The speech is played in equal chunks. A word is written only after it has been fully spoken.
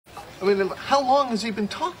I mean, how long has he been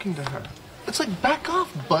talking to her? It's like, back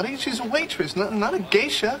off, buddy. She's a waitress, not a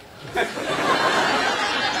geisha.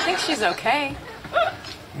 I think she's okay.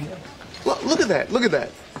 Look at that. Look at that.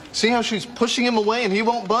 See how she's pushing him away and he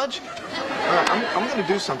won't budge? All right, I'm going to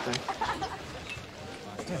do something.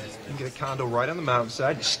 Yeah, you get a condo right on the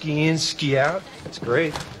mountainside. You ski in, ski out. It's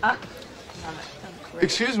great.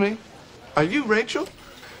 Excuse me. Are you Rachel?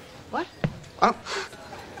 What?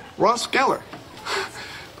 Ross Geller.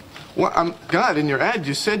 Well, God, in your ad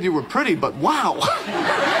you said you were pretty, but wow.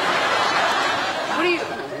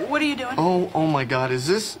 What are you doing? Oh my God, is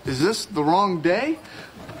this the wrong day?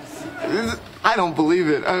 I don't believe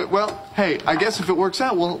it. Well, hey, I guess if it works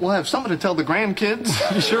out, we'll have something to tell the grandkids.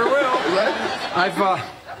 You sure will. Right? I've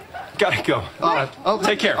gotta go. Okay.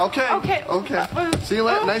 Take care. Okay. See you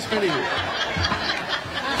later. Nice meeting you.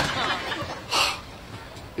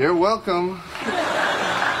 You're welcome.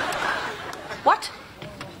 What?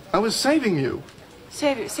 I was saving you.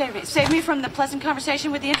 Save me from the pleasant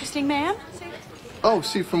conversation with the interesting man? Oh,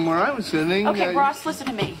 see, from where I was sitting... Okay, Ross, listen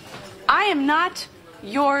to me. I am not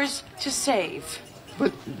yours to save.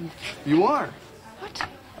 But you are. What?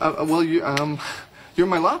 Well, you're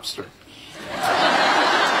my lobster.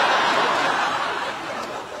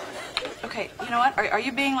 Okay, you know what? Are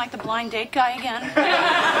you being like the blind date guy again?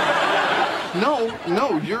 No,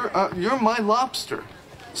 you're my lobster.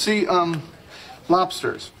 See,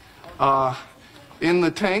 lobsters, in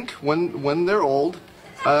the tank when they're old,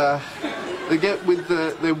 they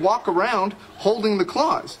walk around holding the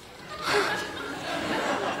claws.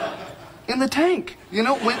 In the tank, you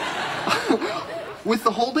know, with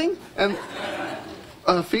the holding and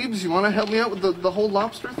Phoebes, you want to help me out with the whole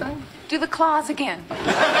lobster thing? Do the claws again.